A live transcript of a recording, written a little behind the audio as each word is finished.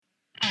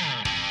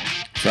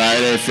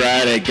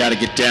Friday, gotta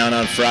get down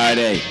on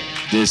Friday.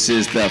 This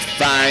is the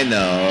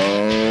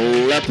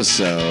final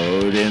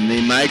episode in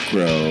the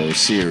micro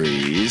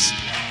series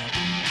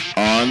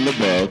on the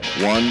book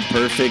One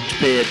Perfect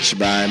Pitch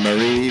by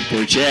Marie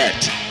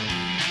Perruchet.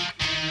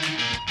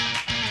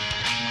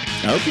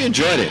 I hope you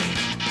enjoyed it.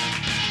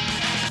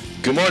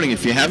 Good morning.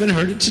 If you haven't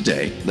heard it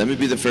today, let me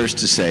be the first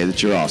to say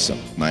that you're awesome.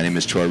 My name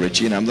is Troy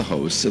Ritchie, and I'm the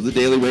host of the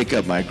Daily Wake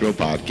Up Micro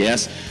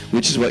Podcast,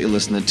 which is what you're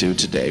listening to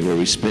today, where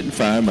we spit and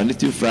fire Monday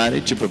through Friday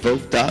to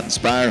provoke thought,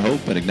 inspire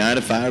hope, and ignite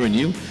a fire in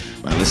you,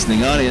 my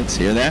listening audience.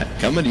 Hear that?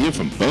 Coming to you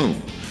from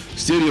Boom,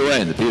 Studio A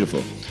in the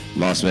beautiful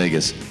Las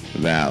Vegas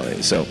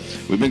Valley. So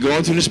we've been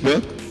going through this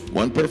book,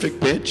 One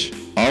Perfect Pitch,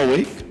 all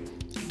week.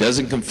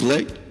 Doesn't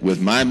conflict with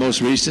my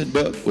most recent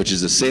book, which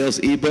is a sales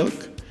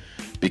ebook.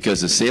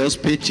 Because the sales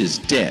pitch is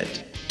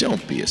dead.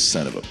 Don't be a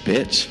son of a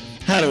bitch.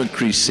 How to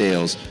increase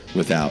sales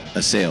without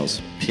a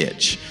sales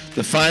pitch.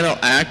 The final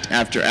act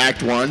after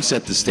Act 1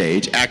 set the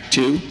stage. Act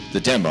 2, the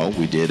demo.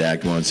 We did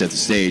Act 1 set the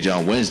stage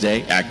on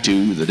Wednesday. Act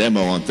 2, the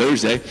demo on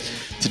Thursday.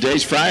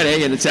 Today's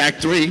Friday, and it's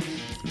Act 3,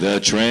 the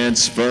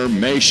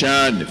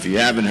transformation. If you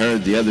haven't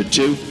heard the other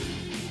two,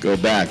 go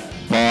back.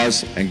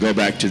 Pause and go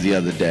back to the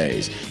other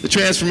days. The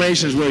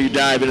transformation is where you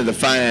dive into the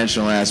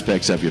financial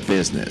aspects of your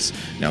business.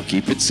 Now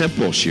keep it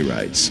simple, she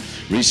writes.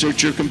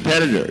 Research your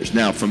competitors.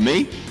 Now for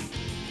me,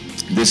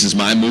 this is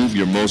my move.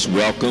 You're most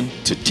welcome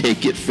to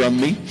take it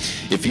from me.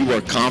 If you are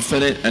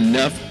confident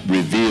enough,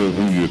 reveal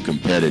who your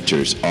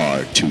competitors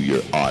are to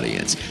your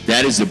audience.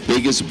 That is the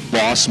biggest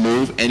boss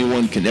move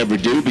anyone can ever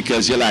do,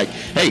 because you're like,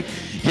 hey,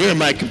 here are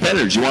my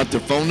competitors. You want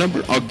their phone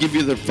number? I'll give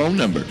you their phone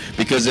number.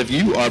 Because if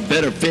you are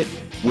better fit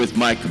with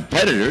my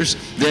competitors,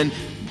 then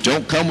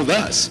don't come with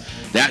us.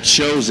 That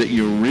shows that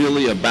you're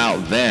really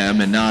about them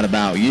and not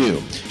about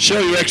you. Show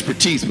your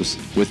expertise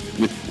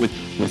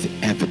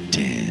with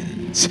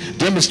evidence.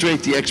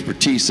 Demonstrate the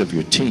expertise of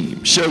your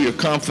team. Show your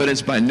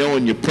confidence by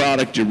knowing your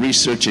product, your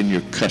research, and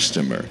your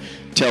customer.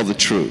 Tell the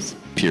truth,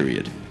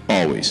 period.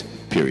 Always,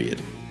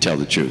 period. Tell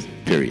the truth,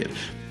 period.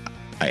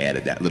 I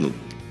added that little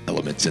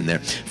elements in there.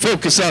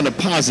 Focus on the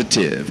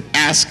positive.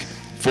 Ask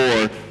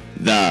for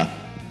the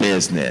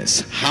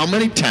business. How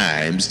many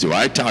times do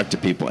I talk to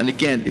people? And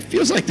again, it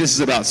feels like this is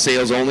about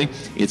sales only.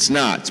 It's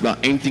not. It's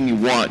about anything you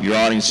want your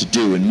audience to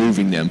do and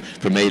moving them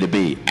from A to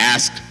B.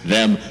 Ask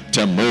them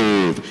to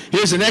move.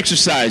 Here's an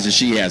exercise that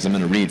she has. I'm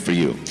going to read for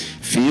you.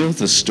 Feel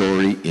the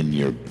story in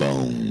your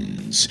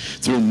bones.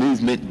 Through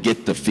movement,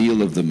 get the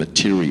feel of the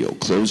material.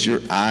 Close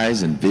your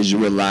eyes and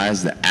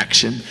visualize the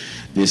action.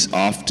 This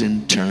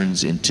often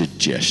turns into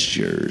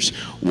gestures.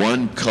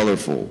 One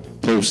colorful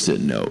Post-it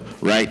note.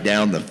 Write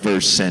down the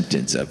first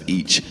sentence of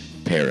each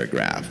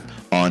paragraph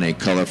on a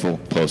colorful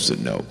Post-it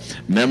note.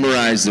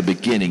 Memorize the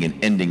beginning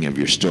and ending of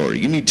your story.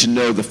 You need to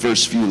know the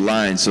first few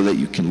lines so that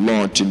you can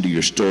launch into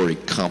your story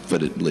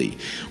confidently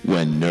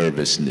when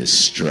nervousness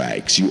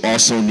strikes. You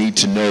also need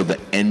to know the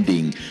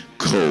ending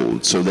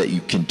code so that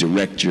you can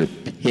direct your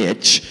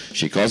pitch,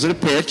 she calls it a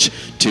pitch,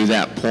 to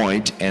that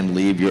point and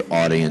leave your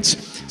audience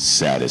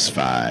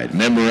satisfied.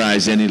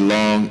 Memorize any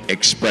long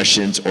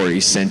expressions or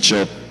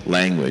essential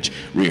language.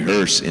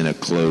 Rehearse in a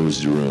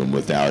closed room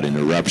without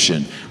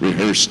interruption.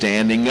 Rehearse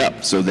standing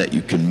up so that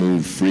you can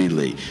move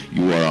freely.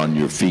 You are on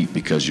your feet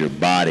because your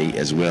body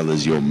as well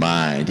as your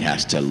mind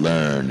has to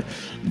learn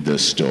the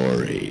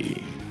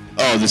story.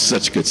 Oh, this is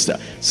such good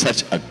stuff.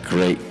 Such a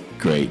great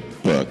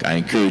book. I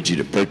encourage you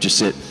to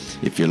purchase it.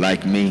 If you're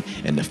like me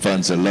and the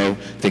funds are low,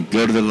 then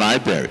go to the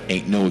library.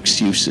 Ain't no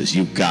excuses.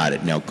 You got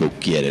it. Now go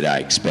get it. I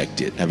expect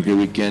it. Have a good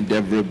weekend,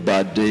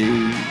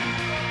 everybody.